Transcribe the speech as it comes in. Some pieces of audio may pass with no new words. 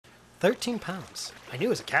13 pounds. I knew it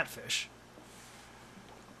was a catfish.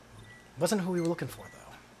 Wasn't who we were looking for,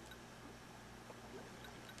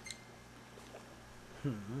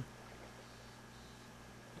 though.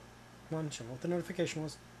 Come on, show me what the notification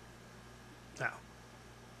was.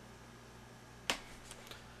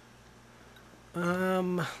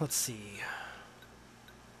 Oh. Let's see.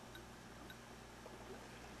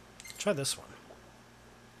 Try this one.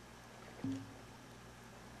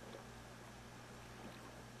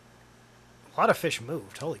 A lot of fish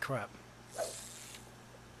moved. Holy crap.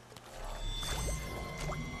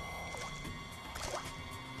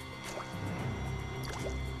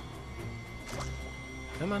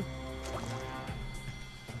 Come on.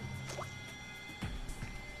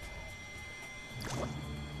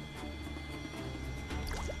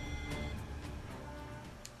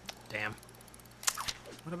 Damn.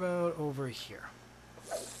 What about over here?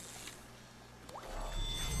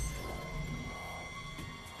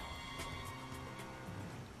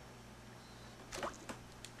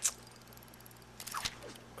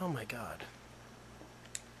 Oh my god.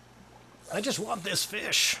 I just want this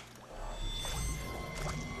fish.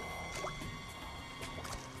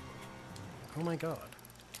 Oh my god.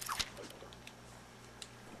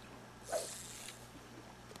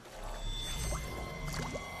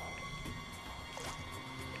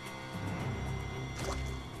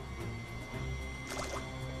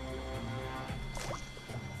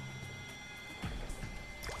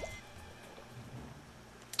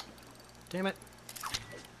 Damn it.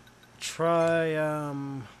 Try,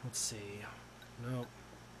 let's see. Nope.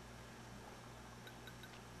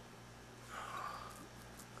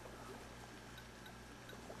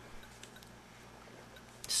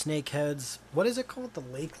 Snakeheads. What is it called? The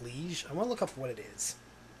Lake Liege? I want to look up what it is.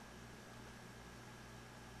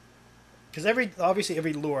 Because obviously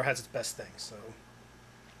every lure has its best thing, so.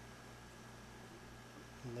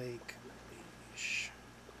 Lake Liege.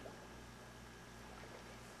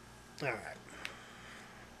 Alright.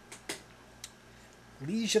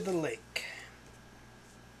 Liege of the Lake.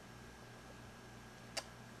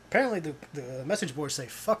 Apparently the message boards say,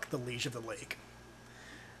 fuck the Liege of the Lake.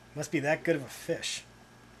 Must be that good of a fish.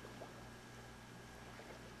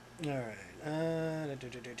 Alright.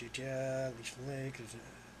 Liege of the Lake.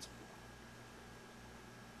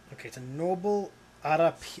 Okay, it's a noble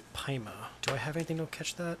Arapaima. Do I have anything to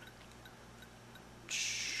catch that?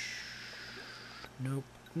 Nope.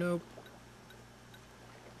 Nope.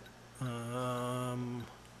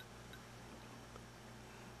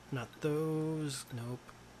 Not those. Nope.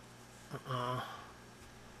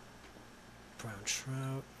 Brown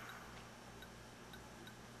trout.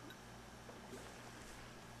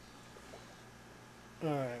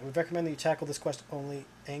 Alright, we recommend that you tackle this quest only.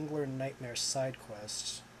 Angler Nightmare side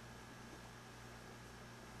quests.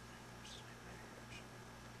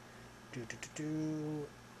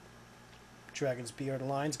 Dragon's Beard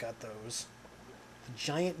Lines got those. The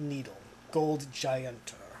Giant Needle. Gold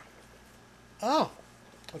Giantor. Oh!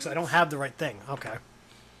 Looks like I don't have the right thing. Okay.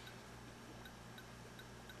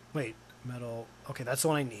 Wait. Metal. Okay, that's the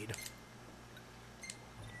one I need.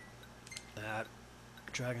 That.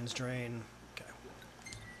 Dragon's Drain. Okay.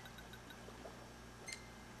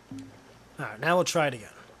 Alright, now we'll try it again.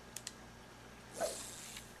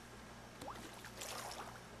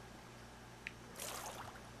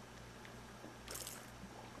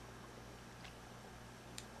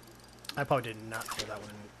 I probably did not throw that one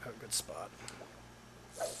in a good spot.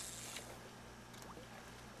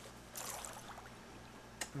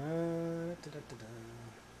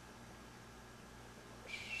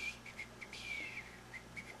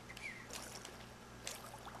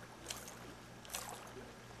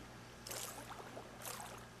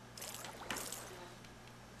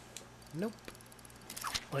 Nope.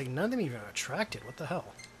 Like, none of them even attracted. What the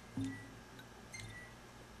hell?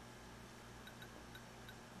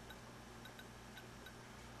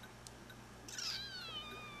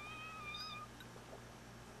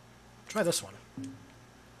 Try this one.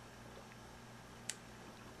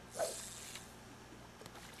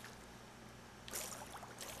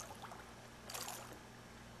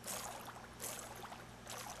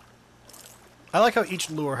 I like how each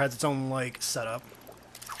lure has its own, like, setup.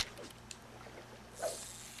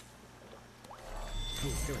 Ooh,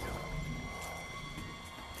 here we go.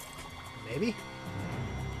 Maybe?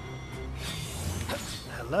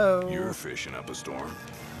 Hello? You're fishing up a storm.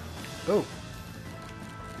 Oh.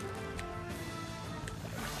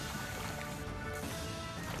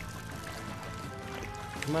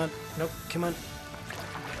 Come on. Nope. Come on.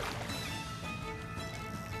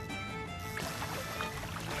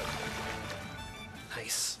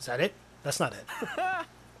 Nice. Is that it? That's not it.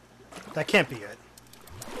 That can't be it.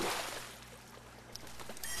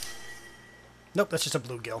 Nope, that's just a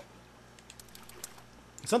bluegill.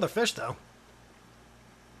 It's another fish, though.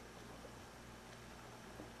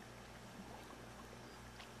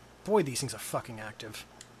 Boy, these things are fucking active.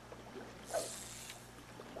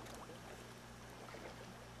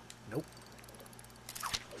 Nope.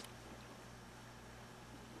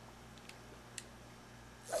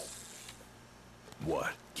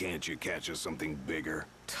 What? Can't you catch us something bigger?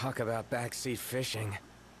 Talk about backseat fishing.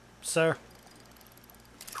 Sir.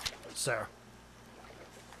 Sir.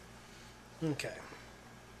 Okay.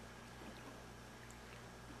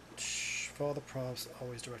 Follow the prompts,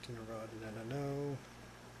 always directing the rod. No.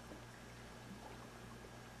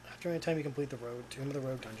 After any time you complete the road, to another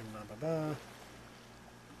road dungeon, blah blah blah.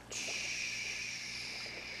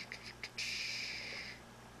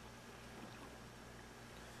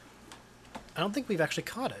 I don't think we've actually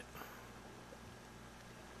caught it.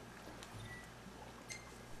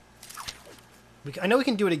 I know we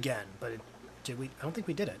can do it again, but did we? I don't think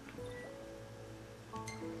we did it.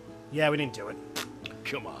 Yeah, we didn't do it.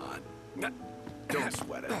 Come on. Don't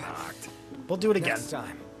sweat it, Noct. We'll do it again. Next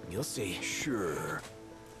time, you'll see. Sure.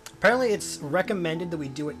 Apparently, it's recommended that we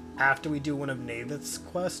do it after we do one of Navid's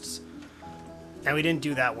quests, and we didn't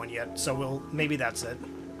do that one yet. So maybe that's it.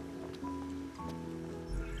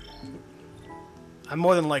 I'm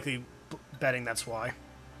more than likely betting that's why.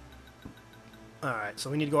 All right, so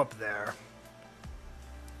we need to go up there.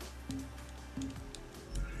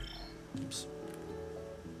 Oops.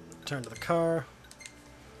 Turn to the car.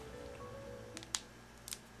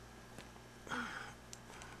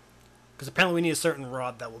 Because apparently we need a certain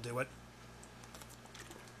rod that will do it.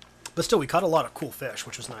 But still, we caught a lot of cool fish,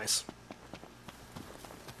 which was nice.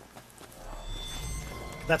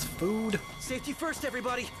 That's food. Safety first,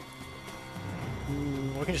 everybody!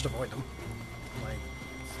 We can just avoid them. Like,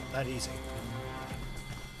 it's that easy.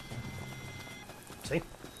 See?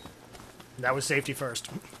 That was safety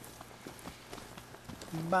first.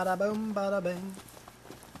 Bada boom, bada bing.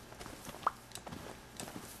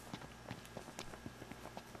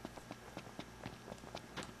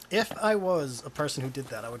 If I was a person who did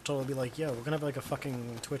that, I would totally be like, yo, we're gonna have like a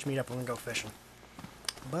fucking Twitch meetup, we're gonna go fishing.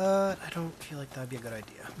 But I don't feel like that'd be a good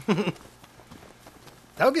idea.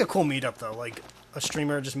 That would be a cool meetup though, like a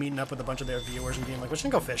streamer just meeting up with a bunch of their viewers and being like, we're just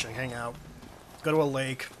gonna go fishing, hang out, go to a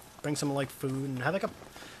lake, bring some like food, and have like a,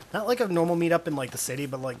 not like a normal meetup in like the city,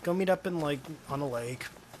 but like go meet up in like on a lake.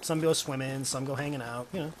 Some go swimming, some go hanging out,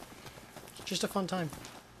 you know. Just a fun time.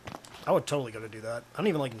 I would totally go to do that. I don't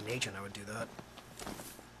even like nature and I would do that.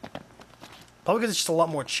 Probably because it's just a lot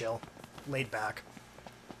more chill, laid back.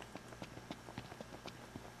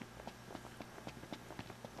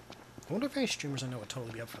 I wonder if any streamers I know would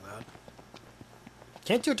totally be up for that.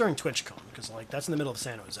 Can't do it during TwitchCon, because like that's in the middle of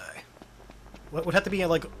San Jose. It would have to be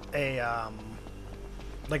like a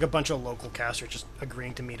bunch of local casters just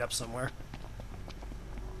agreeing to meet up somewhere.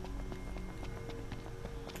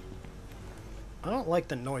 I don't like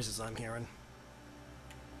the noises I'm hearing.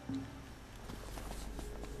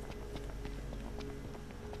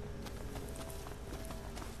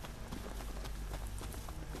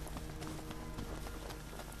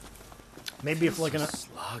 Maybe if like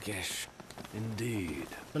sluggish, Indeed.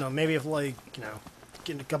 no, maybe if like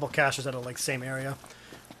getting a couple casters out of like same area,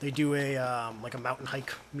 they do a like a mountain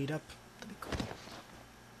hike meetup. That'd be cool.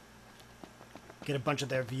 Get a bunch of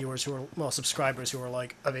their viewers who are subscribers who are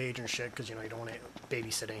like of age and shit, because you don't want to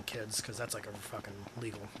babysit any kids, because that's like a fucking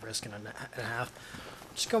legal risk and a half.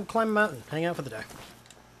 Just go climb a mountain, hang out for the day.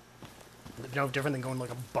 No different than going to like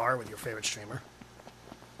a bar with your favorite streamer.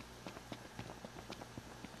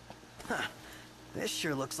 Huh. This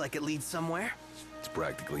sure looks like it leads somewhere. It's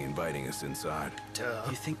practically inviting us inside. Duh.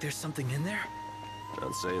 You think there's something in there?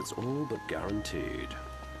 I'd say it's all but guaranteed.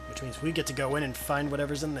 Which means we get to go in and find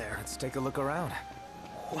whatever's in there. let's take a look around.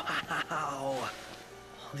 Wow.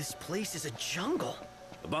 This place is a jungle.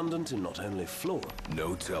 Abundant in not only flora.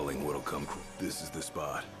 No telling what'll come. This is the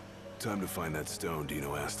spot. Time to find that stone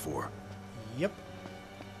Dino asked for. Yep.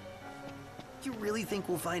 You really think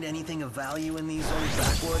we'll find anything of value in these old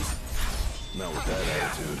backwoods? Not with that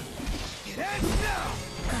attitude.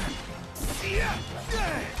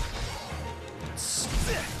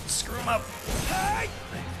 Screw him up. I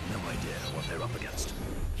have no idea what they're up against.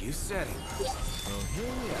 You said it. Well, here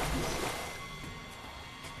we are.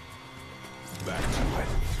 Back to it.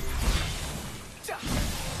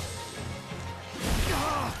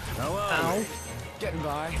 Ow. Getting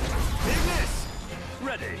by. Bigness!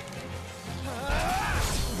 Ready.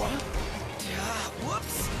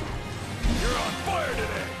 Whoops! You're on fire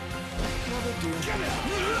today! You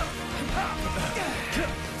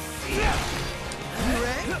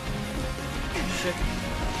ready? Shit.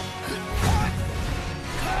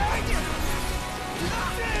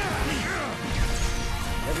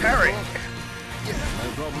 Parry! No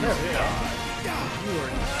problem There we here. go. You are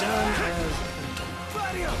done as...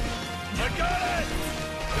 I got it!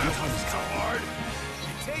 That one's so hard.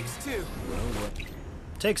 It takes two.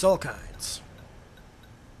 Takes all kinds.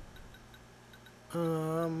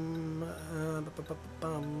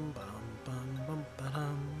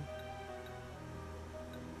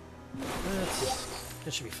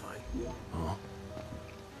 That should be fine. Huh?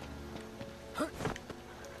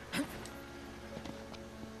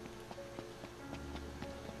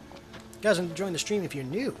 You guys, enjoying the stream if you're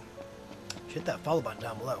new. Hit that follow button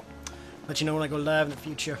down below. Let you know when I go live in the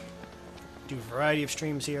future. Do a variety of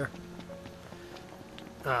streams here.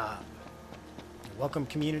 Welcome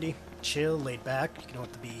community. Chill, laid back. You don't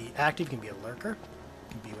have to be active. You can be a lurker.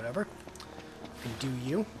 You can be whatever. You can do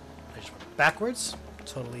you. I just went backwards.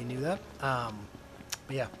 Totally knew that.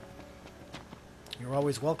 But yeah. You're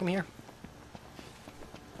always welcome here.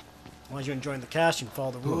 As long as you're enjoying the cast, you can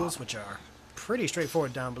follow the rules, which are pretty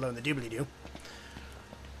straightforward down below in the doobly-doo.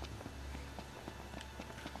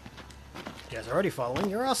 You guys are already following.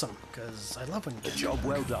 You're awesome, because I love when you The get job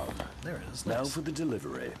well done. There it is. Now Nice. for the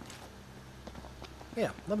delivery. Yeah,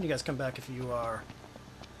 love when you guys come back if you are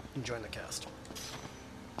enjoying the cast.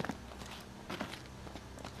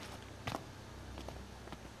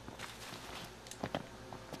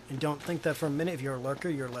 And don't think that for a minute if you're a lurker,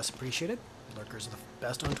 you're less appreciated. Lurkers are the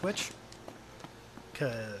best on Twitch.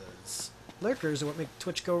 Because lurkers are what make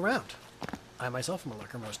Twitch go around. I myself am a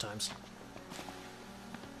lurker most times.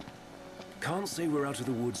 Can't say we're out of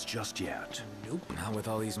the woods just yet. Nope. Not with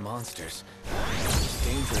all these monsters. There's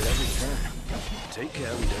danger at every turn. Take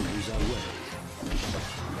care we don't lose our way.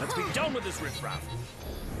 Let's be done with this riffraff.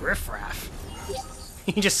 Riffraff.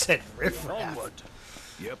 He just said riffraff. Onward.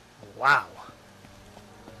 Yep. Wow.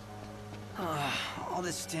 All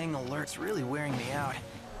this staying alert's really wearing me out.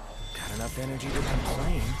 Got enough energy to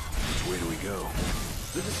complain. Which way do we go?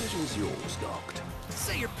 The decision's yours, Noct.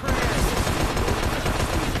 Say your prayers.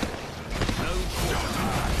 No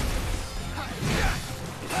quarter.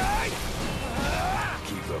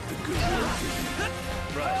 Keep up the good work,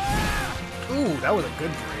 Diggy. Right. Ooh, that was a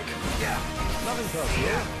good break. Nothing tough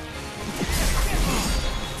here.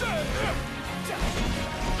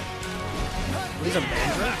 These are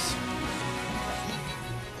mandrakes?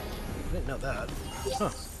 I didn't know that. Huh,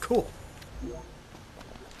 cool.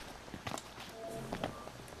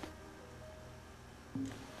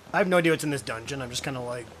 I have no idea what's in this dungeon. I'm just kind of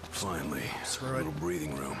like, Finally, Screw a it. little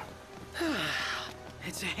breathing room.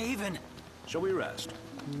 It's a haven. Shall we rest?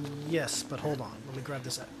 yes, but hold on. Let me grab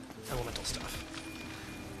this elemental stuff.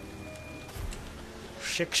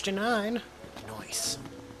 69. Nice.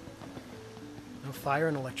 No fire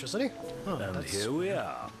and electricity? Oh, And that's... here we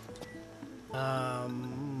are.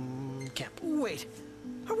 Camp. Wait,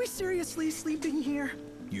 are we seriously sleeping here?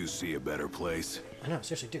 You see a better place? I know,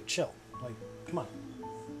 seriously, dude, chill. Like, come on.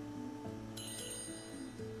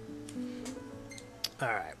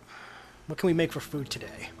 Alright. What can we make for food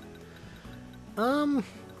today? I'm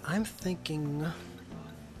thinking...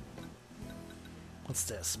 What's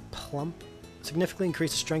this? Plump? Significantly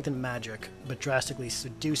increases strength and magic, but drastically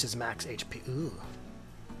seduces max HP. Ooh.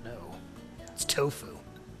 No. It's tofu.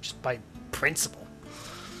 Just by principle.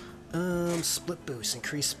 Split boost.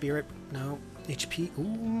 Increase spirit. No. HP.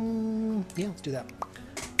 Ooh. Yeah, let's do that.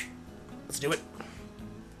 Let's do it.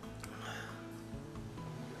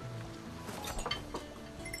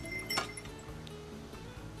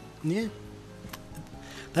 Yeah.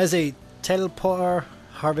 That is a Teleport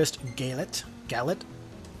Harvest Gallet. Gallet?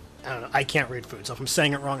 I don't know. I can't read food, so if I'm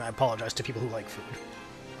saying it wrong, I apologize to people who like food.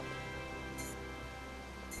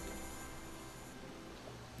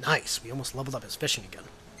 Nice. We almost leveled up his fishing again.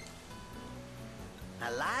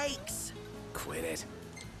 I likes. Quit it.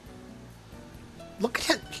 Look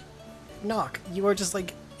at it. Knock. You are just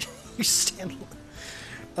like... you stand...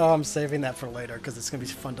 Oh, I'm saving that for later, because it's going to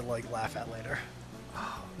be fun to, like, laugh at later.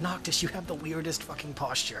 Oh, Noctis, you have the weirdest fucking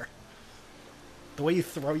posture. The way you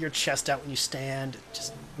throw your chest out when you stand,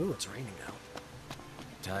 just... Ooh, it's raining now.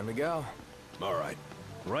 Time to go. All right.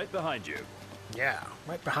 Right behind you. Yeah,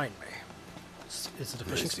 right behind me. Is it a I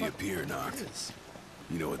fishing see a spot? pier, Noct. It is.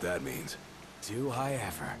 You know what that means. Do I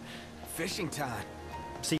ever. Fishing time.